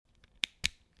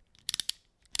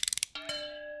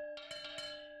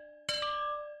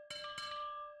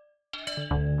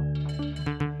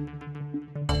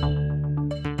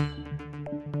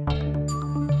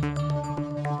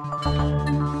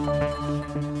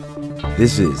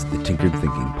This is the Tinkered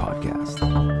Thinking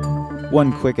Podcast.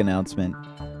 One quick announcement.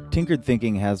 Tinkered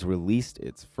Thinking has released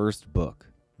its first book,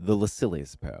 The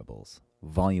Lucilius Parables,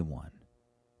 Volume 1.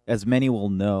 As many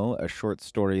will know, a short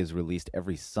story is released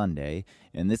every Sunday,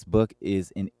 and this book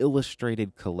is an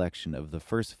illustrated collection of the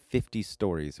first 50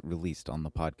 stories released on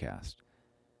the podcast.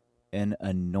 An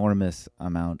enormous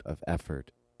amount of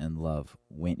effort and love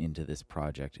went into this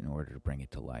project in order to bring it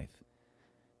to life.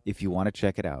 If you want to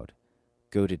check it out,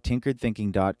 go to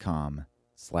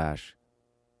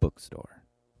tinkeredthinking.com/bookstore.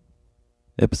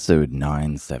 Episode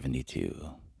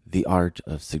 972, The Art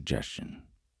of Suggestion.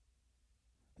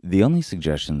 The only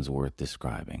suggestions worth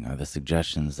describing are the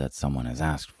suggestions that someone has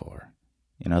asked for.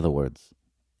 In other words,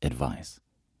 advice.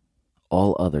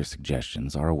 All other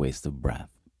suggestions are a waste of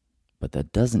breath, but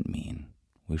that doesn't mean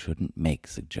we shouldn't make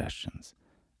suggestions.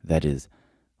 That is,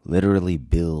 literally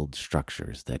build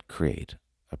structures that create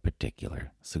a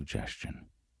particular suggestion.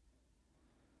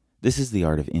 This is the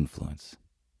art of influence,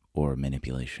 or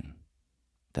manipulation.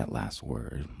 That last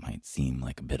word might seem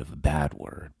like a bit of a bad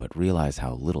word, but realize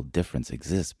how little difference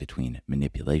exists between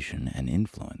manipulation and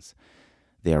influence.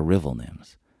 They are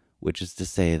rivalnyms, which is to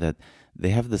say that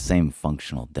they have the same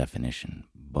functional definition,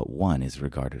 but one is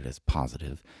regarded as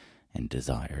positive and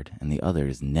desired, and the other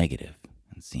is negative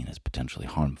and seen as potentially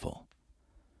harmful.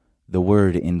 The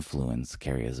word influence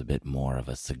carries a bit more of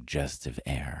a suggestive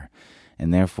air,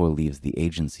 and therefore leaves the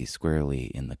agency squarely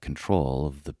in the control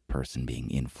of the person being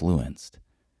influenced.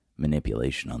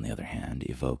 Manipulation, on the other hand,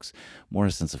 evokes more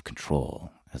a sense of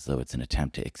control, as though it's an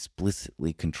attempt to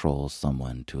explicitly control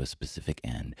someone to a specific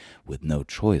end with no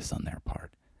choice on their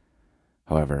part.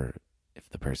 However, if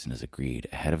the person has agreed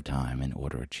ahead of time in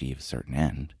order to achieve a certain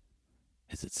end,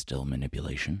 is it still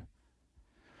manipulation?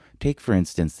 Take, for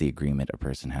instance, the agreement a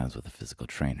person has with a physical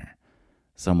trainer.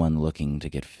 Someone looking to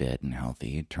get fit and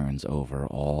healthy turns over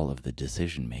all of the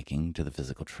decision-making to the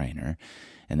physical trainer,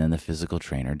 and then the physical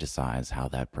trainer decides how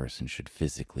that person should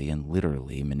physically and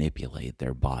literally manipulate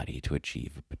their body to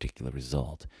achieve a particular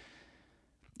result.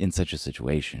 In such a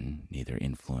situation, neither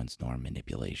influence nor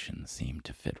manipulation seem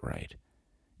to fit right.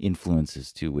 Influence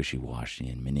is too wishy-washy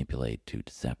and manipulate too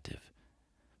deceptive.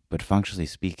 But functionally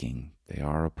speaking, they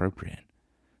are appropriate.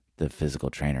 The physical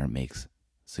trainer makes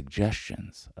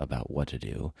suggestions about what to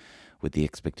do with the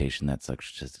expectation that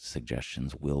such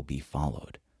suggestions will be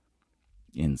followed.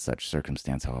 In such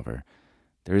circumstance, however,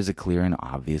 there is a clear and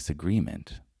obvious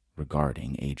agreement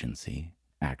regarding agency,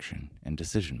 action, and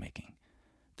decision-making.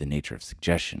 The nature of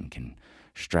suggestion can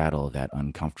straddle that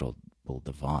uncomfortable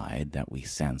divide that we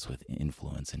sense with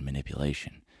influence and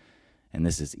manipulation, and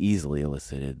this is easily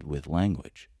elicited with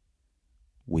language.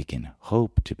 We can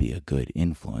hope to be a good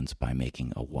influence by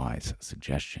making a wise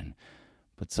suggestion,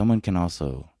 but someone can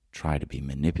also try to be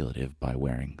manipulative by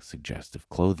wearing suggestive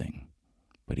clothing,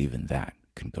 but even that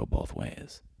can go both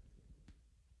ways.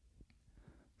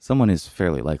 Someone is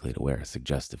fairly likely to wear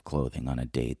suggestive clothing on a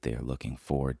date they are looking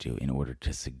forward to in order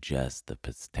to suggest the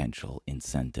potential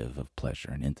incentive of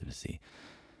pleasure and intimacy.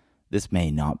 This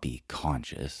may not be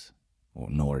conscious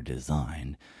nor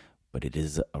designed, but it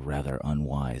is a rather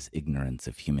unwise ignorance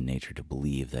of human nature to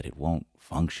believe that it won't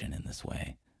function in this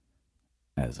way.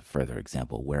 As a further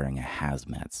example, wearing a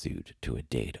hazmat suit to a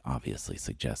date obviously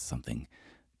suggests something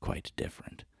quite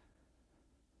different.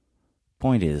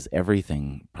 Point is,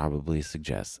 everything probably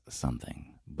suggests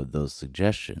something, but those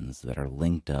suggestions that are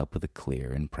linked up with a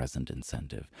clear and present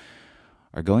incentive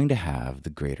are going to have the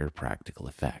greater practical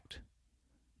effect.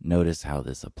 Notice how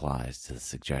this applies to the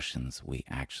suggestions we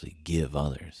actually give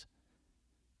others.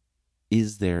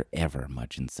 Is there ever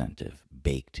much incentive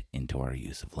baked into our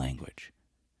use of language?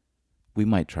 We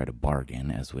might try to bargain,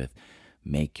 as with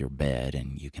make your bed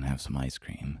and you can have some ice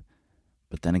cream,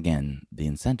 but then again, the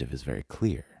incentive is very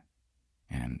clear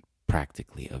and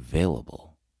practically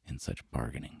available in such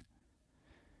bargaining.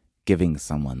 Giving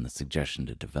someone the suggestion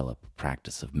to develop a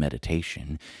practice of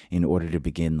meditation in order to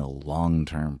begin the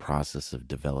long-term process of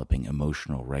developing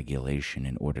emotional regulation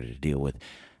in order to deal with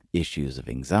issues of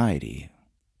anxiety,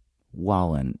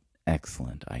 while an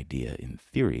excellent idea in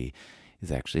theory, is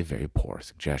actually a very poor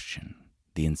suggestion.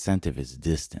 The incentive is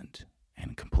distant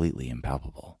and completely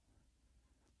impalpable.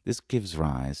 This gives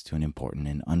rise to an important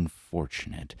and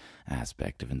unfortunate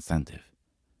aspect of incentive.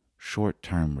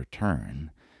 Short-term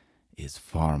return is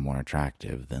far more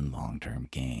attractive than long-term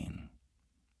gain.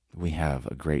 We have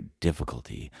a great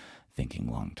difficulty thinking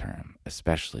long-term,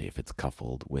 especially if it's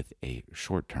coupled with a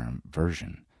short-term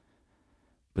version.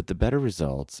 But the better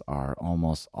results are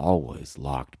almost always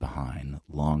locked behind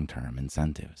long-term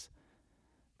incentives.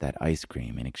 That ice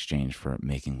cream in exchange for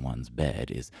making one's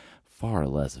bed is far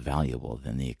less valuable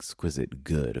than the exquisite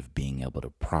good of being able to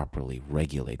properly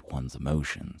regulate one's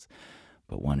emotions,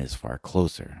 but one is far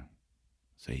closer,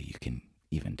 so you can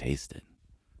even taste it.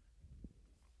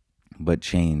 But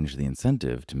change the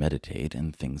incentive to meditate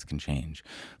and things can change.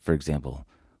 For example,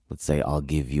 let's say I'll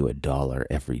give you $1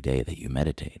 every day that you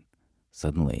meditate.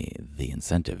 Suddenly, the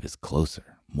incentive is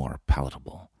closer, more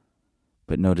palatable.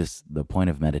 But notice the point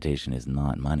of meditation is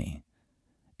not money.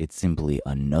 It's simply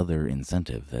another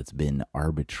incentive that's been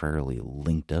arbitrarily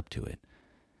linked up to it.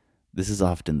 This is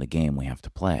often the game we have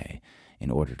to play. In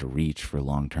order to reach for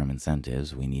long-term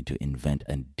incentives, we need to invent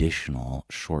additional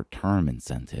short-term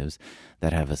incentives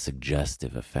that have a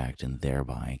suggestive effect and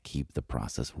thereby keep the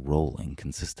process rolling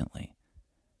consistently.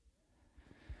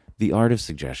 The art of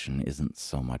suggestion isn't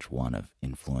so much one of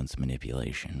influence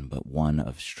manipulation, but one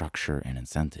of structure and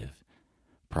incentive.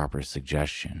 Proper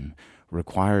suggestion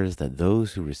requires that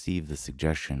those who receive the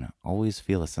suggestion always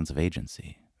feel a sense of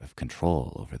agency, of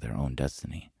control over their own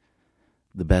destiny.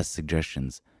 The best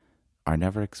suggestions are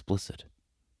never explicit,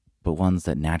 but ones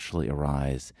that naturally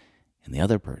arise in the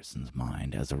other person's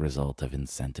mind as a result of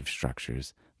incentive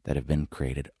structures that have been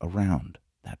created around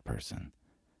that person.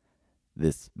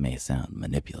 This may sound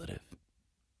manipulative.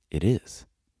 It is,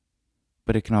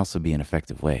 but it can also be an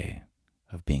effective way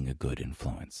of being a good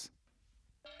influence.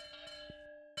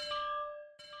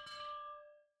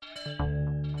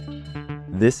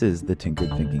 This is the Tinkered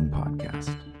Thinking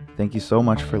Podcast. Thank you so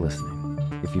much for listening.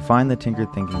 If you find the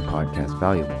Tinkered Thinking Podcast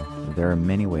valuable, there are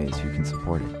many ways you can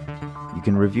support it. You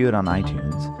can review it on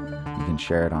iTunes, you can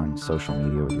share it on social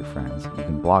media with your friends, you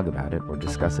can blog about it or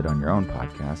discuss it on your own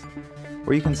podcast,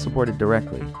 or you can support it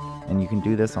directly, and you can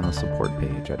do this on the support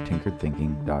page at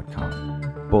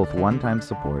tinkeredthinking.com. Both one-time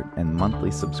support and monthly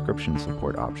subscription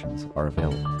support options are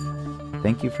available.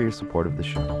 Thank you for your support of the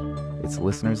show. It's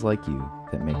listeners like you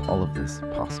that make all of this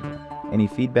possible. Any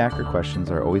feedback or questions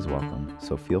are always welcome,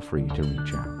 so feel free to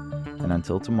reach out. And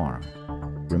until tomorrow,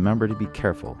 remember to be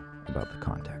careful about the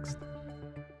context.